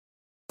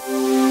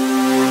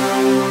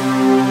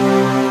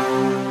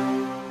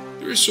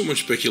There is so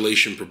much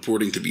speculation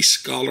purporting to be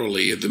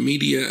scholarly in the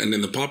media and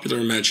in the popular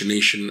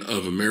imagination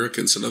of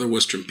Americans and other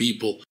Western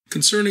people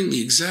concerning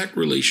the exact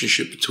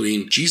relationship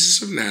between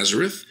Jesus of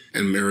Nazareth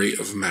and Mary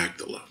of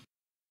Magdala.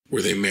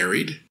 Were they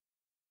married?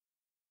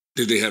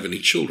 Did they have any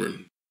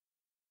children?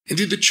 And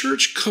did the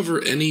church cover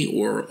any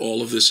or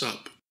all of this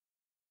up?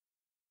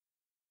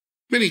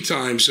 Many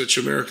times, such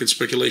American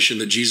speculation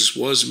that Jesus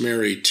was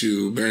married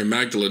to Mary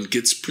Magdalene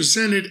gets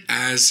presented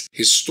as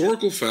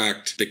historical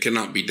fact that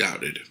cannot be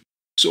doubted.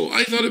 So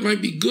I thought it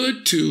might be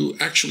good to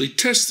actually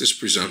test this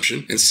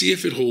presumption and see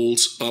if it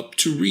holds up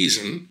to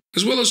reason,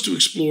 as well as to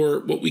explore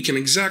what we can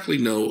exactly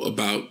know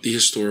about the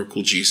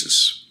historical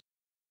Jesus.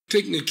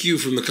 Taking a cue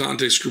from the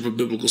context group of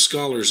biblical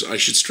scholars, I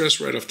should stress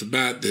right off the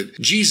bat that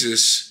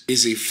Jesus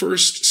is a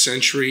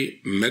first-century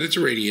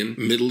Mediterranean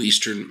Middle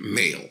Eastern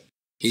male.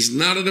 He's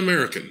not an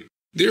American.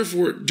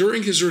 Therefore,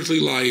 during his earthly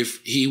life,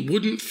 he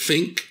wouldn't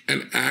think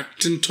and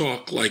act and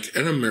talk like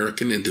an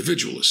American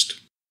individualist.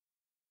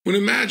 When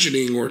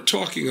imagining or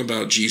talking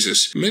about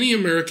Jesus, many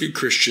American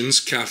Christians,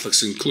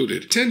 Catholics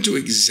included, tend to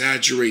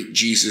exaggerate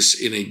Jesus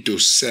in a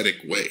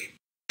docetic way.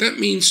 That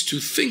means to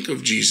think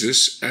of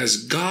Jesus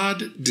as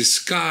God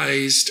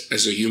disguised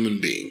as a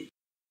human being.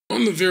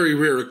 On the very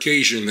rare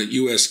occasion that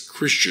U.S.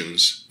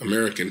 Christians,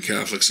 American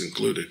Catholics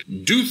included,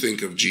 do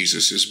think of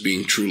Jesus as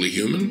being truly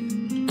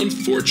human,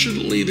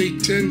 unfortunately they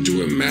tend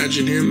to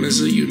imagine him as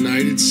a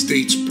United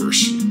States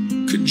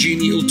person,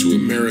 congenial to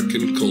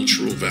American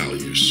cultural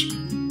values.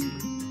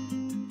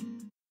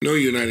 No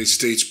United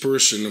States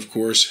person, of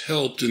course,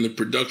 helped in the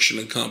production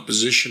and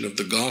composition of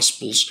the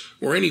Gospels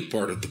or any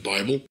part of the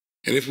Bible.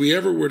 And if we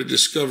ever were to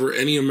discover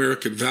any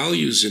American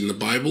values in the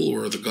Bible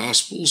or the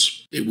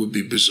Gospels, it would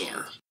be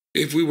bizarre.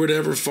 If we were to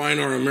ever find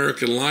our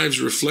American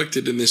lives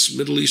reflected in this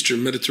Middle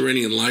Eastern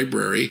Mediterranean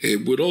library,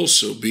 it would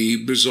also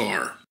be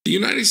bizarre. The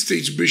United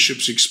States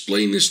bishops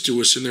explained this to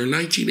us in their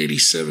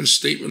 1987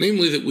 statement,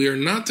 namely that we are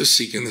not to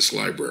seek in this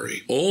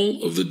library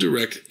all of the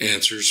direct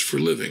answers for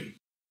living.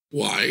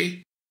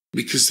 Why?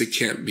 Because they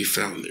can't be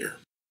found there.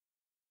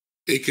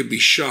 It could be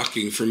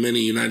shocking for many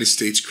United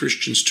States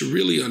Christians to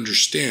really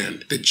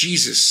understand that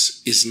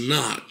Jesus is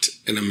not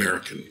an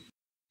American.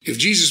 If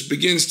Jesus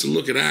begins to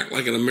look and act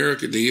like an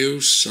American to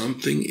you,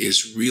 something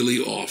is really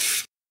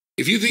off.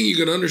 If you think you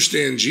can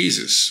understand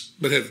Jesus,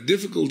 but have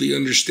difficulty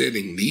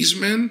understanding these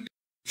men,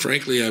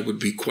 frankly, I would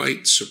be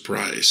quite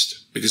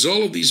surprised. Because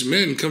all of these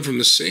men come from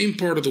the same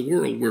part of the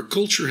world where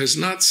culture has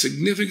not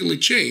significantly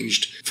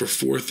changed for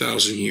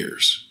 4,000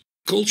 years.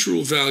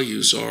 Cultural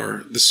values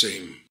are the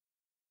same.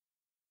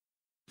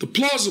 The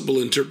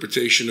plausible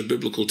interpretation of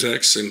biblical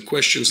texts and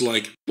questions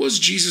like, was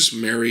Jesus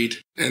married?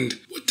 And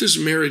what does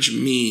marriage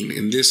mean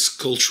in this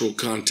cultural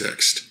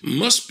context?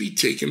 Must be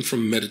taken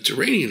from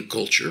Mediterranean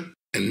culture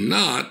and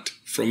not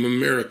from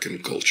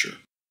American culture.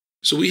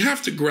 So we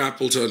have to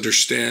grapple to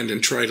understand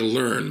and try to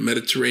learn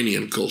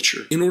Mediterranean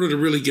culture in order to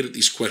really get at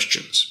these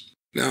questions.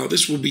 Now,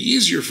 this will be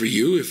easier for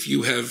you if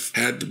you have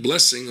had the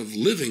blessing of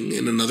living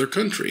in another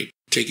country,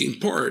 taking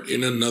part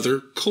in another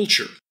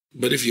culture.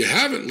 But if you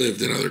haven't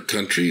lived in other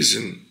countries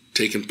and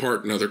taken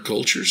part in other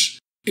cultures,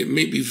 it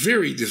may be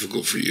very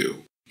difficult for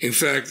you. In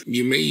fact,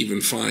 you may even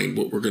find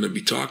what we're going to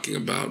be talking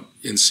about,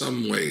 in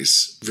some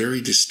ways,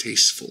 very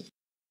distasteful.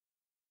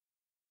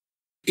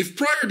 If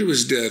prior to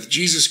his death,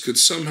 Jesus could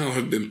somehow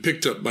have been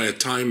picked up by a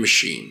time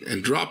machine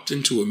and dropped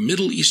into a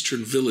Middle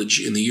Eastern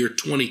village in the year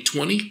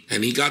 2020,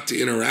 and he got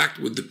to interact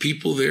with the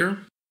people there,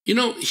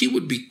 he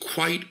would be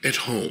quite at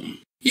home.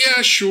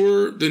 Yeah,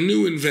 sure, the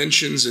new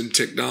inventions in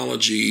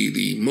technology,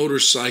 the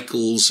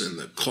motorcycles and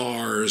the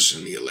cars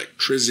and the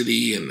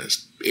electricity and the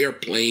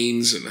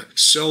airplanes and the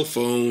cell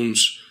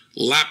phones,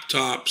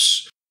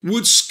 laptops,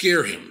 would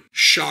scare him,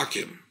 shock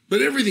him.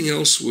 But everything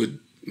else would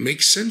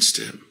make sense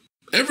to him.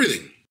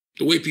 Everything.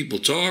 The way people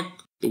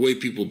talk, the way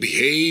people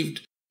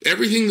behaved,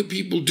 everything that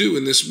people do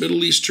in this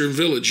Middle Eastern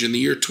village in the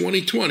year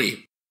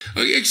 2020,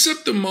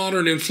 except the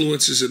modern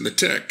influences in the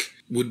tech,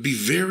 would be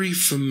very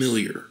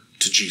familiar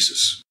to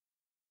Jesus.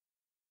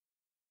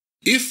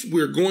 If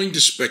we're going to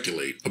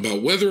speculate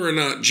about whether or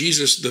not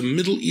Jesus, the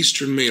Middle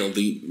Eastern male,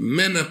 the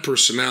MENA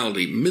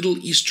personality, Middle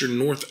Eastern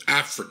North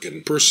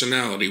African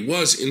personality,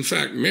 was in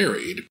fact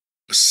married,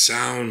 a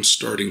sound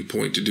starting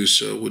point to do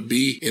so would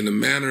be in a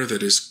manner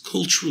that is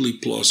culturally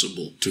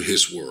plausible to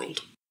his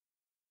world.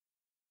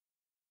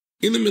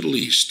 In the Middle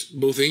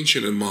East, both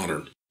ancient and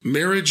modern,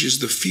 marriage is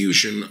the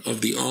fusion of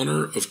the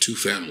honor of two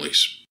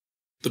families.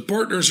 The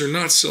partners are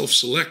not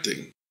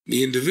self-selecting.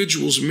 The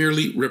individuals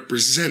merely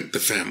represent the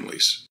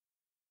families.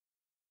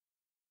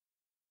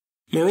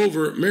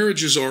 Moreover,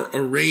 marriages are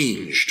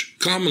arranged,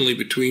 commonly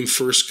between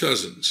first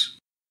cousins.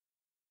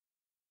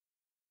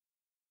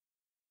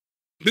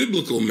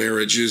 Biblical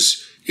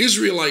marriages,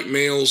 Israelite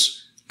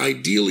males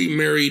ideally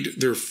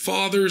married their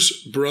father's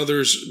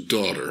brother's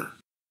daughter.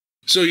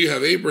 So you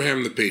have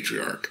Abraham the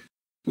patriarch.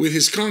 With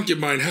his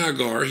concubine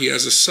Hagar, he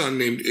has a son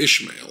named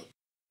Ishmael.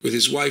 With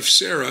his wife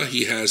Sarah,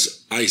 he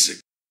has Isaac.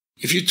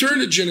 If you turn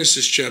to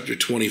Genesis chapter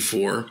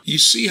 24, you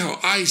see how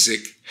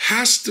Isaac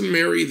has to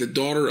marry the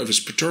daughter of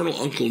his paternal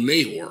uncle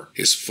Nahor,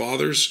 his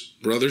father's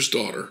brother's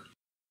daughter.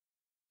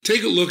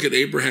 Take a look at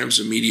Abraham's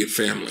immediate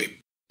family.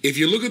 If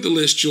you look at the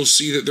list, you'll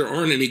see that there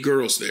aren't any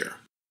girls there.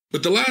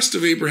 But the last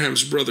of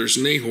Abraham's brothers,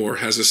 Nahor,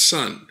 has a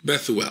son,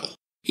 Bethuel.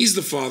 He's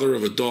the father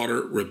of a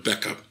daughter,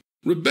 Rebekah.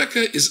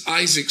 Rebekah is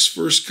Isaac's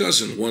first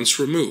cousin once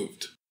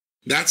removed.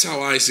 That's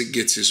how Isaac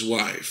gets his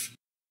wife.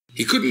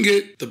 He couldn't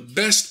get the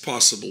best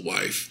possible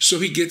wife, so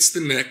he gets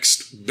the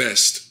next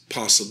best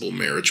possible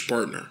marriage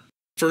partner.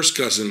 First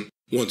cousin,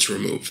 once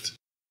removed.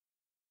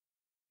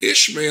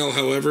 Ishmael,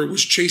 however,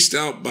 was chased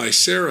out by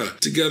Sarah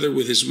together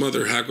with his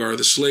mother Hagar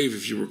the slave,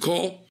 if you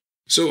recall.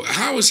 So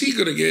how is he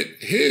going to get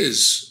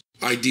his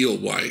ideal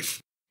wife,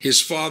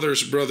 his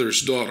father's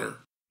brother's daughter?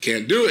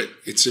 Can't do it.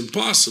 It's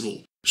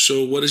impossible.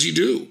 So what does he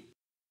do?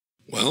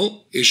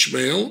 Well,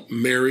 Ishmael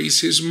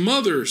marries his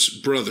mother's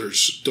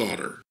brother's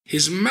daughter,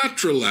 his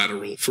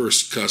matrilateral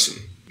first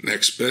cousin,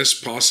 next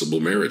best possible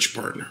marriage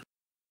partner.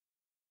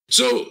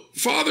 So,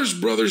 father's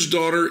brother's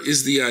daughter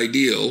is the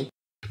ideal,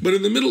 but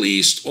in the Middle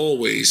East,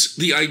 always,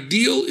 the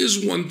ideal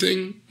is one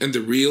thing and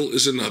the real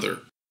is another.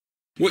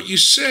 What you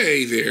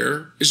say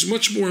there is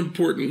much more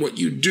important than what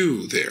you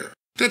do there.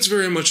 That's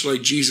very much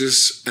like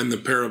Jesus and the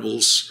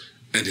parables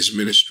and his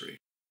ministry.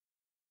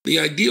 The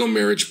ideal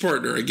marriage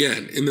partner,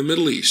 again, in the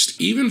Middle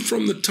East, even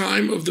from the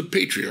time of the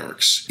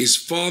patriarchs, is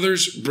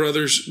father's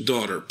brother's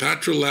daughter,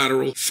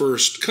 patrilateral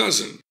first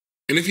cousin.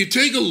 And if you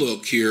take a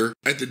look here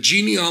at the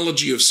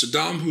genealogy of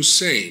Saddam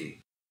Hussein,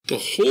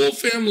 the whole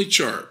family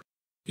chart,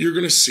 you're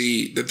going to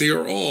see that they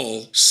are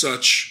all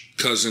such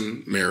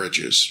cousin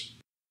marriages.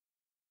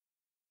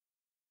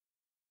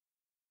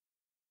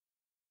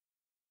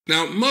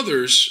 Now,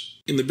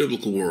 mothers in the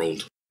biblical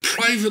world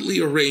privately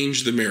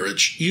arrange the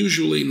marriage,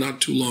 usually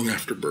not too long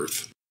after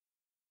birth.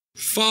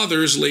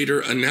 Fathers later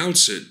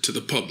announce it to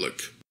the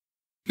public.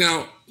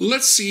 Now,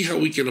 let's see how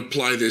we can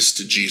apply this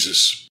to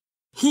Jesus.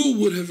 Who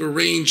would have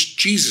arranged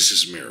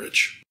Jesus'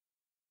 marriage?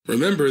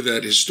 Remember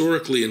that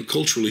historically and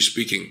culturally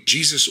speaking,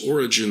 Jesus'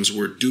 origins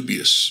were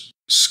dubious,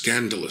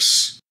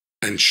 scandalous,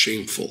 and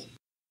shameful.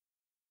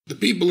 The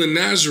people in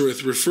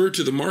Nazareth refer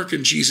to the Mark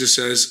and Jesus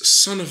as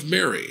Son of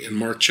Mary in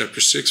Mark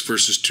chapter 6,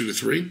 verses 2 to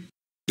 3.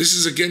 This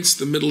is against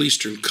the Middle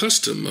Eastern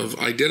custom of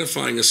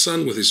identifying a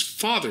son with his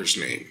father's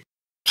name.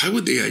 Why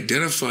would they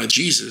identify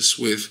Jesus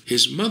with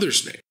his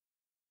mother's name?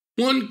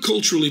 One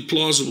culturally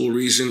plausible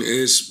reason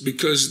is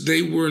because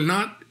they were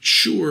not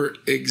sure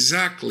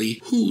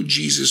exactly who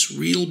Jesus'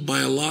 real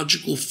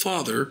biological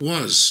father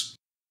was.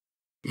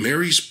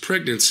 Mary's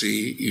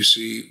pregnancy, you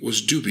see,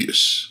 was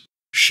dubious,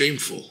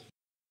 shameful.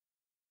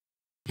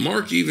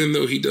 Mark, even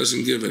though he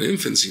doesn't give an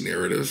infancy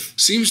narrative,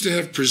 seems to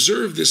have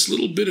preserved this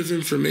little bit of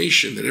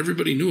information that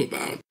everybody knew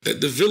about,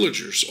 that the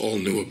villagers all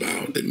knew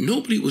about, that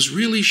nobody was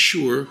really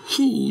sure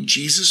who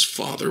Jesus'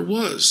 father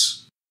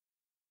was.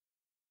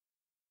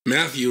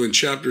 Matthew in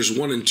chapters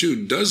 1 and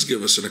 2 does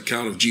give us an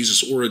account of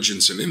Jesus'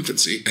 origins and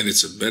infancy, and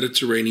it's a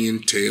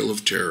Mediterranean tale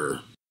of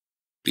terror.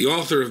 The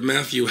author of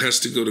Matthew has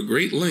to go to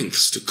great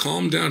lengths to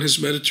calm down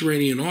his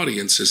Mediterranean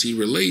audience as he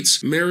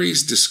relates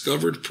Mary's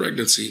discovered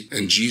pregnancy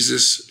and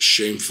Jesus'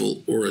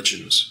 shameful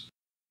origins.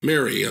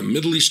 Mary, a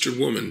Middle Eastern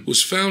woman,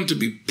 was found to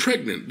be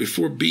pregnant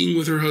before being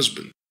with her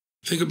husband.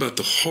 Think about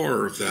the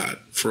horror of that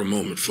for a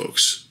moment,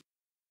 folks.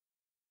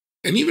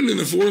 And even in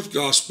the fourth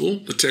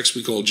gospel, the text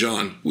we call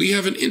John, we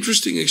have an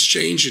interesting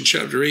exchange in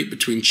chapter 8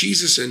 between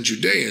Jesus and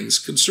Judeans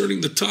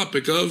concerning the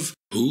topic of,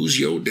 who's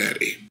yo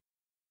daddy?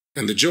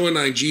 And the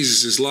Johannine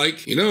Jesus is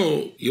like,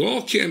 you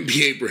all can't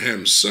be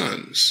Abraham's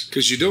sons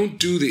because you don't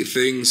do the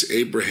things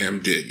Abraham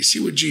did. You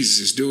see what Jesus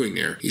is doing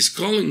there? He's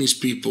calling these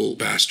people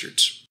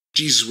bastards.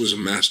 Jesus was a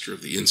master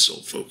of the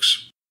insult,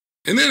 folks.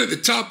 And then at the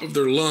top of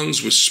their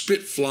lungs with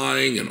spit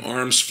flying and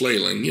arms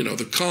flailing,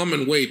 the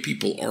common way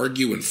people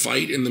argue and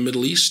fight in the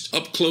Middle East,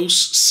 up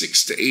close,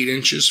 6 to 8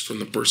 inches from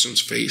the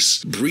person's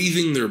face,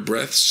 breathing their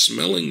breath,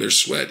 smelling their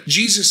sweat.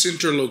 Jesus'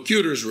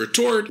 interlocutors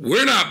retort,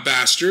 we're not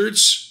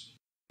bastards.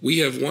 We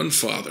have one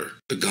Father,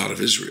 the God of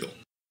Israel.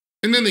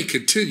 And then they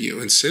continue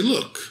and say,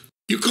 look,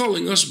 you're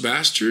calling us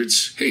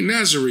bastards? Hey,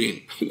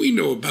 Nazarene, we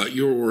know about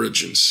your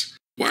origins.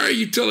 Why are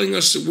you telling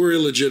us that we're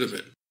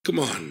illegitimate? Come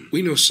on,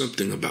 we know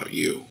something about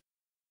you.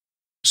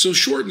 So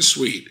short and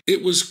sweet,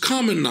 it was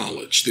common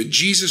knowledge that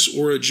Jesus'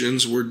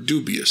 origins were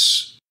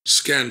dubious,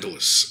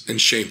 scandalous,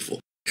 and shameful.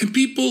 And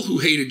people who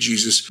hated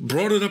Jesus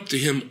brought it up to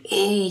him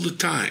all the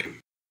time.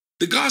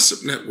 The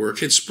gossip network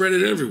had spread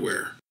it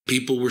everywhere.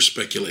 People were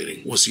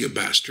speculating, was he a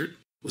bastard?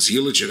 Was he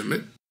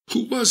illegitimate?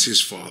 Who was his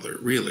father,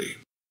 really?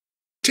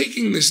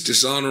 Taking this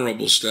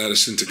dishonorable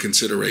status into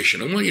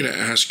consideration, I want you to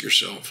ask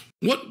yourself,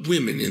 what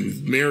women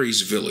in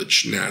Mary's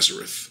village,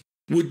 Nazareth,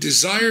 would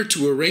desire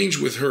to arrange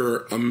with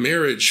her a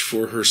marriage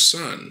for her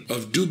son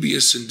of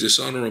dubious and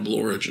dishonorable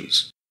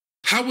origins?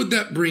 How would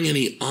that bring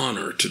any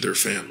honor to their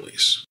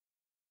families?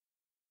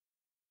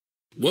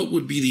 What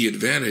would be the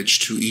advantage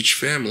to each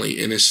family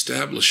in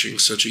establishing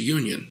such a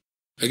union?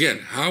 Again,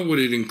 how would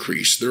it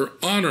increase their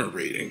honor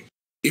rating?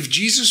 If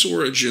Jesus'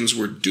 origins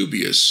were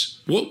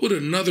dubious, what would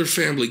another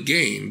family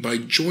gain by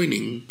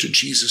joining to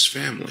Jesus'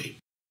 family?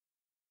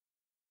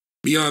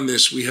 Beyond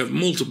this, we have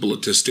multiple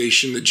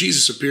attestation that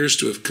Jesus appears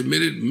to have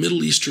committed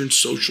Middle Eastern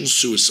social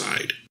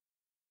suicide.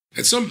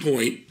 At some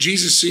point,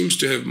 Jesus seems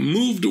to have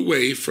moved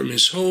away from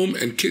his home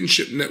and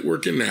kinship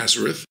network in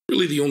Nazareth,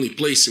 really the only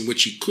place in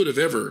which he could have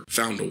ever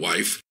found a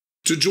wife,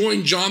 to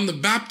join John the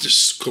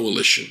Baptist's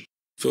coalition.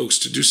 Folks,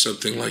 to do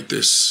something like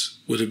this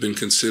would have been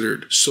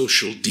considered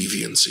social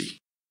deviancy.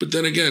 But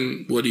then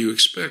again, what do you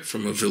expect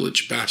from a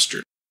village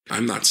bastard?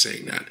 I'm not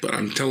saying that, but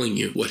I'm telling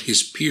you what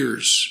his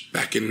peers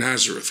back in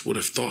Nazareth would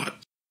have thought.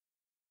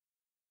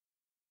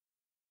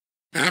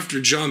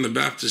 After John the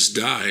Baptist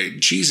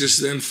died, Jesus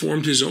then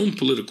formed his own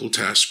political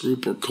task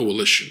group or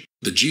coalition,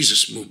 the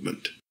Jesus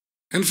Movement.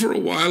 And for a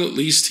while at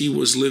least, he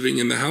was living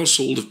in the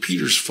household of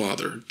Peter's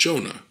father,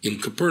 Jonah, in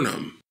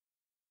Capernaum.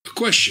 A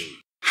question: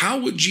 how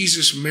would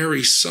Jesus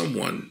marry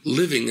someone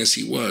living as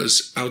he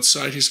was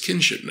outside his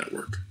kinship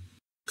network?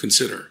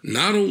 Consider,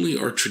 not only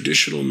are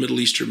traditional Middle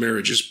Eastern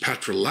marriages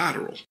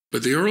patrilateral,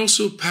 but they are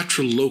also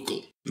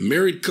patrilocal. The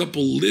married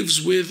couple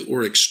lives with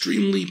or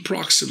extremely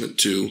proximate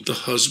to the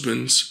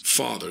husband's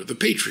father, the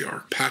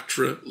patriarch,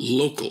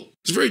 patrilocal.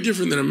 It's very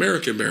different than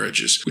American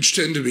marriages, which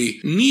tend to be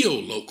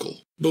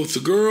neo-local. Both the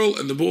girl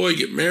and the boy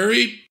get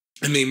married,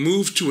 and they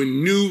move to a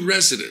new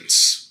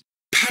residence.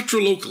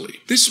 Patrilocally.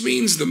 This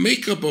means the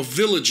makeup of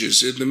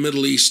villages in the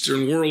Middle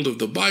Eastern world of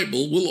the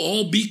Bible will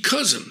all be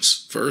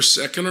cousins, first,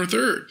 second, or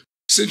third.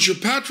 Since your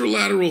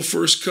patrilateral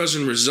first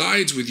cousin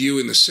resides with you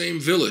in the same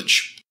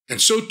village,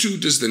 and so too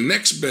does the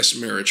next best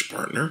marriage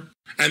partner,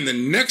 and the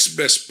next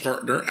best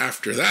partner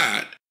after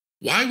that,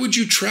 why would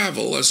you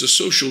travel as a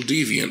social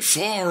deviant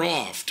far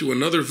off to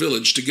another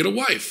village to get a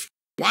wife?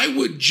 Why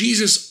would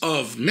Jesus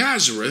of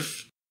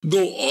Nazareth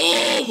go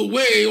all the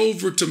way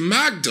over to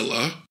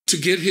Magdala to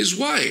get his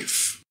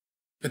wife?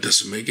 That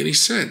doesn't make any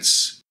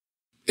sense.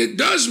 It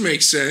does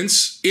make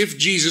sense if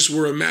Jesus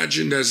were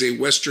imagined as a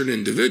Western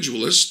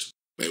individualist.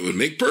 It would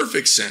make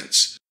perfect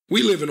sense.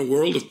 We live in a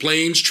world of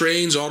planes,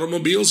 trains,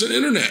 automobiles, and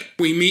internet.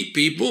 We meet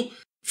people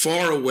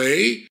far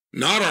away,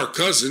 not our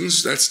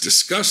cousins. That's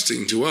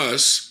disgusting to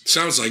us.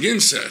 Sounds like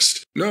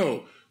incest.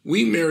 No,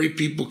 we marry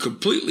people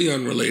completely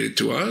unrelated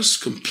to us,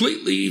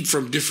 completely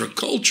from different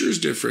cultures,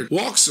 different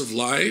walks of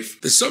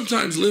life, that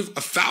sometimes live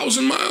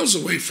 1,000 miles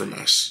away from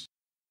us.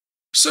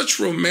 Such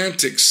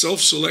romantic,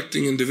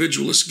 self-selecting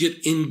individualists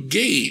get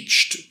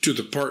engaged to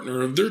the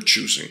partner of their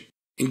choosing.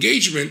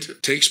 Engagement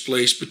takes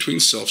place between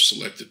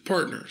self-selected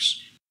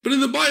partners. But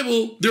in the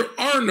Bible, there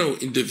are no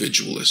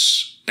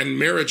individualists, and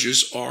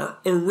marriages are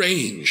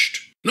arranged.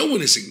 No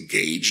one is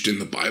engaged in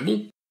the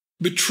Bible.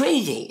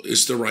 Betrothal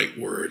is the right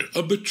word.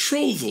 A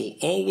betrothal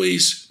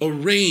always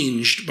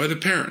arranged by the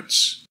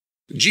parents.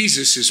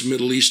 Jesus is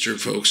Middle Eastern,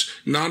 folks,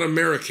 not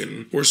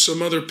American or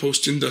some other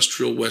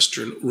post-industrial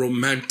Western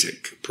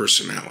romantic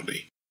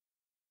personality.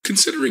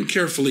 Considering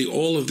carefully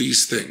all of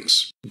these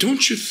things,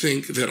 don't you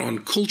think that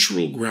on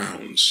cultural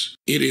grounds,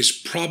 it is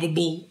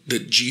probable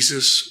that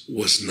Jesus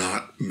was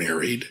not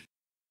married?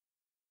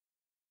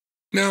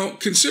 Now,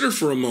 consider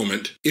for a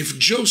moment, if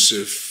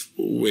Joseph,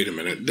 wait a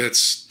minute,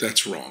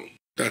 that's wrong.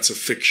 That's a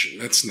fiction.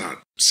 That's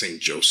not St.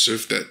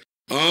 Joseph.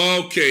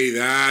 Okay,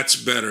 that's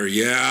better.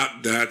 Yeah,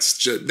 that's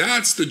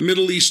the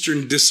Middle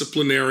Eastern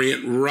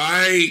disciplinarian.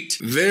 Right.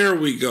 There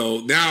we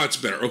go. Now it's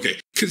better. Okay.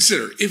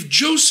 Consider, if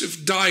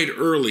Joseph died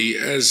early,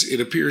 as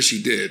it appears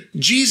he did,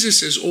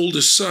 Jesus'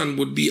 oldest son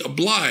would be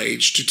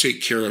obliged to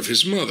take care of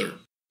his mother.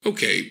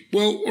 Okay,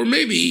 well, or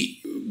maybe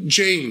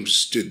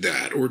James did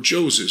that, or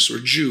Joseph, or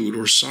Jude,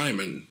 or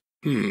Simon.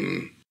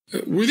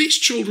 Were these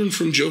children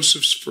from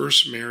Joseph's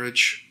first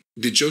marriage?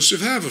 Did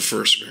Joseph have a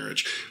first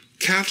marriage?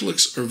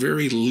 Catholics are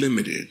very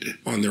limited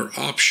on their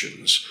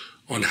options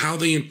on how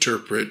they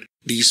interpret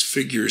these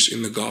figures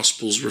in the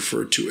Gospels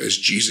referred to as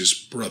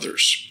Jesus'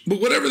 brothers.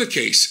 But whatever the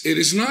case, it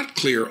is not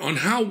clear on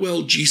how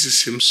well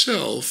Jesus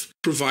himself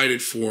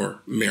provided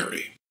for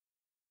Mary.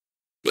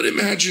 But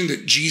imagine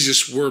that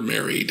Jesus were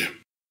married.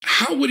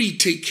 How would he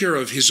take care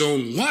of his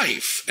own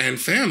wife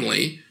and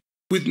family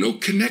with no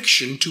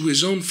connection to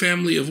his own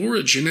family of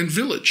origin and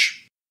village?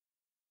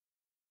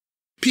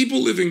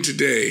 People living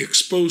today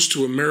exposed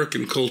to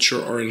American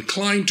culture are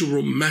inclined to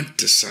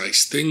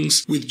romanticize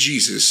things with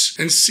Jesus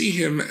and see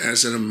him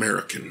as an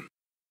American.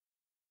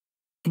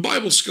 A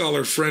Bible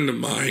scholar friend of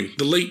mine,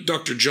 the late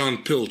Dr.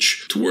 John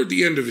Pilch, toward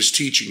the end of his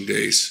teaching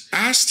days,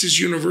 asked his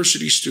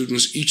university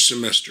students each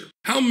semester,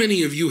 "How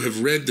many of you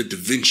have read the Da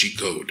Vinci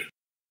Code?"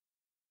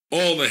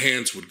 All the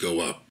hands would go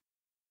up.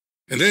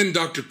 And then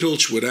Dr.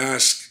 Pilch would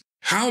ask,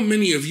 "How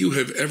many of you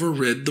have ever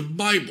read the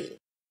Bible?"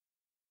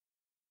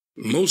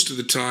 Most of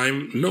the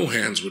time, no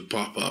hands would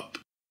pop up.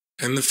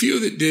 And the few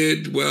that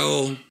did,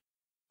 well,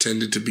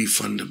 tended to be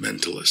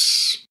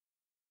fundamentalists.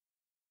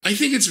 I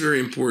think it's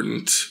very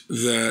important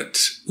that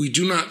we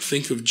do not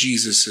think of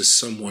Jesus as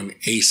someone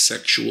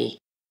asexual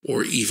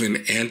or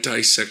even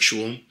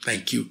anti-sexual.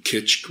 Thank you,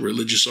 kitsch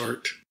religious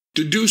art.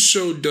 To do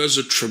so does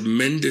a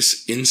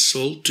tremendous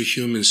insult to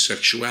human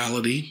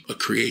sexuality, a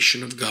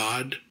creation of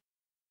God.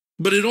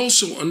 but it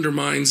also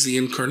undermines the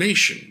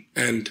incarnation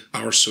and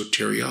our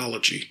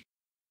soteriology.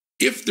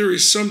 If there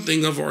is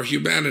something of our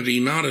humanity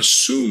not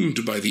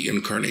assumed by the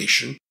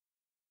incarnation,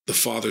 the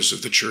fathers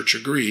of the church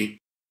agree,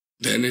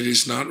 then it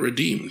is not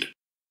redeemed,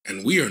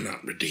 and we are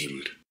not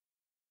redeemed.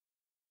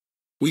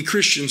 We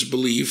Christians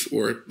believe,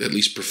 or at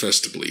least profess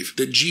to believe,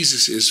 that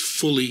Jesus is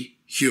fully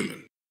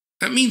human.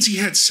 That means he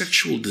had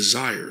sexual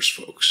desires,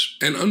 folks,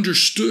 and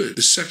understood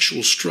the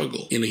sexual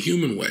struggle in a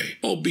human way,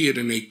 albeit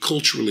in a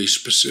culturally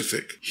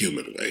specific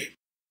human way.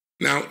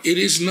 Now, it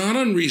is not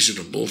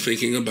unreasonable,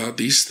 thinking about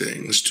these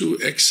things, to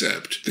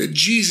accept that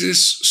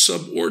Jesus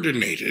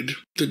subordinated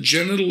the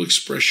genital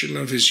expression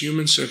of his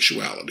human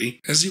sexuality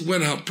as he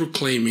went out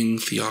proclaiming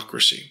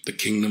theocracy, the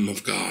kingdom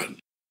of God.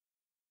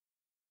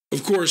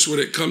 Of course, when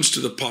it comes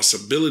to the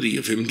possibility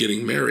of him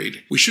getting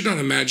married, we should not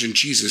imagine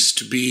Jesus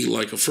to be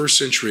like a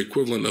first-century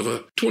equivalent of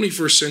a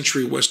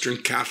 21st-century Western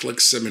Catholic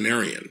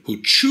seminarian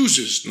who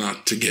chooses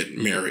not to get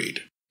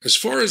married. As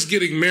far as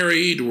getting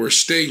married or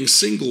staying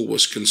single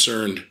was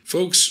concerned,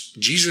 folks,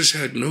 Jesus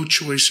had no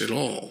choice at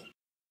all.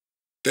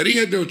 That he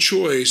had no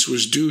choice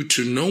was due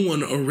to no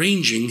one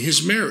arranging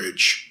his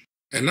marriage,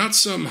 and not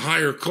some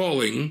higher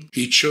calling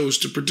he chose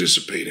to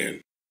participate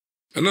in.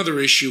 Another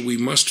issue we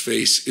must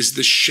face is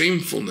the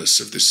shamefulness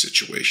of this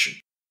situation.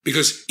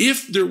 Because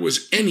if there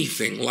was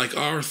anything like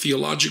our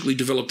theologically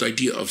developed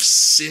idea of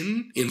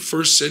sin in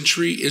first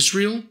century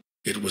Israel,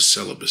 it was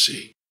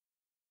celibacy.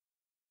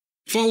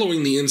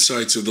 Following the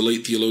insights of the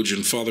late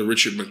theologian Father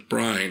Richard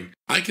McBride,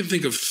 I can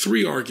think of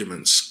 3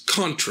 arguments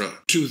contra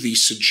to the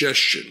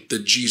suggestion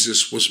that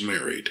Jesus was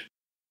married.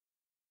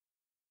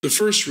 The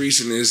first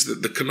reason is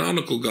that the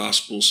canonical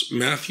Gospels,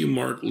 Matthew,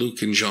 Mark,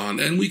 Luke, and John,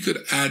 and we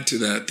could add to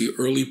that the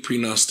early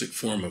pre-Gnostic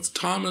form of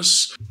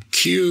Thomas,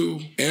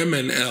 Q, M,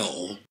 and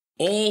L,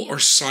 all are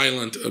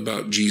silent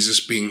about Jesus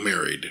being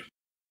married.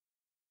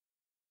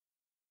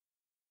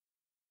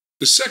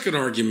 The second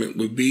argument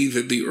would be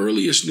that the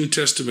earliest New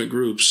Testament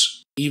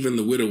groups, even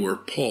the widower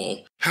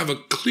Paul, have a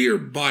clear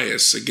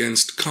bias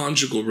against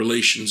conjugal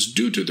relations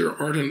due to their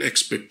ardent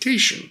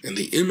expectation and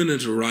the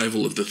imminent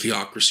arrival of the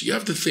theocracy. You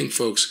have to think,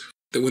 folks,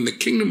 that when the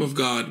kingdom of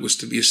God was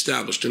to be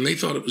established, and they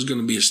thought it was going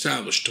to be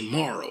established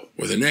tomorrow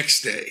or the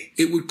next day,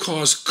 it would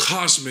cause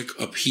cosmic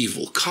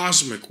upheaval,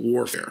 cosmic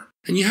warfare.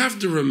 And you have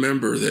to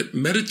remember that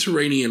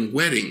Mediterranean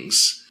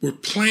weddings were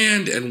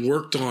planned and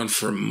worked on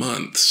for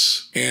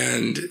months,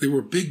 and they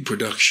were big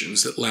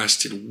productions that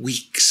lasted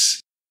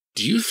weeks.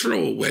 Do you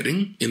throw a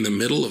wedding in the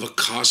middle of a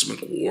cosmic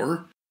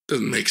war?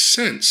 Doesn't make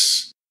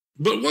sense.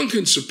 But one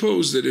can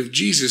suppose that if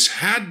Jesus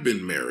had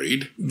been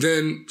married,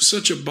 then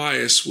such a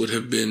bias would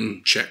have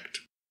been checked.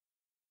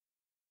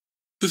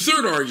 The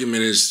third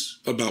argument is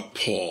about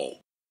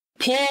Paul.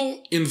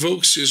 Paul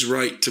invokes his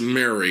right to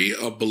marry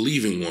a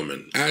believing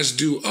woman, as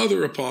do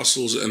other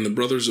apostles and the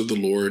brothers of the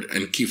Lord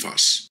and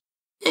Cephas.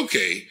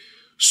 Okay,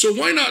 so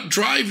why not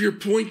drive your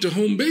point to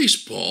home base,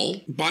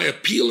 Paul, by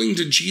appealing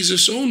to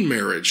Jesus' own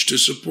marriage to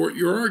support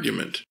your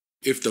argument?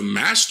 If the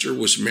master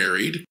was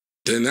married,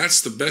 then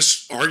that's the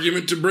best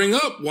argument to bring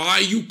up why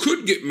you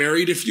could get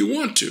married if you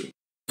want to.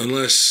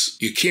 Unless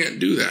you can't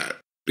do that,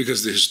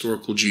 because the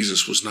historical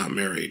Jesus was not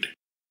married.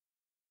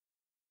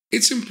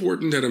 It's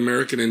important that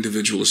American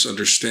individualists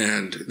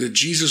understand that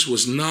Jesus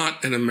was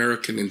not an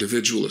American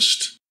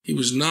individualist. He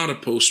was not a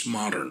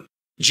postmodern.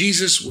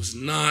 Jesus was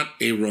not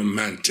a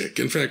romantic.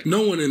 In fact,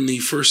 no one in the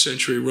first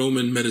century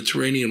Roman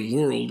Mediterranean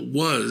world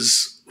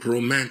was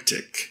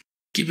romantic.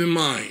 Keep in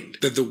mind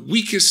that the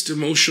weakest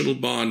emotional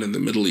bond in the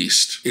Middle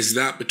East is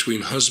that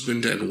between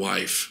husband and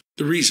wife.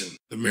 The reason,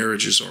 the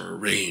marriages are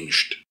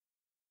arranged.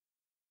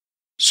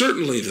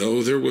 Certainly,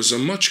 though, there was a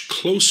much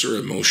closer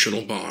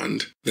emotional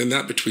bond than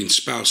that between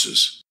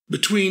spouses,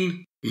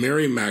 between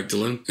Mary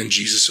Magdalene and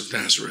Jesus of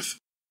Nazareth.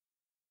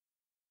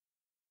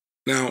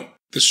 Now,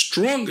 the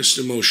strongest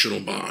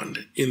emotional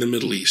bond in the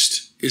Middle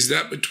East is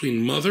that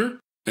between mother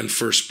and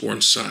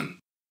firstborn son.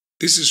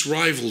 This is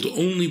rivaled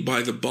only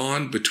by the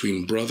bond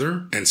between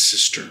brother and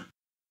sister.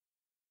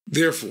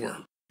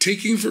 Therefore,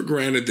 taking for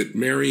granted that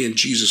Mary and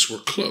Jesus were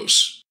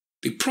close,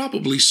 they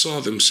probably saw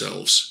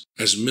themselves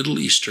as Middle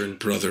Eastern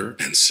brother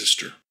and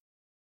sister.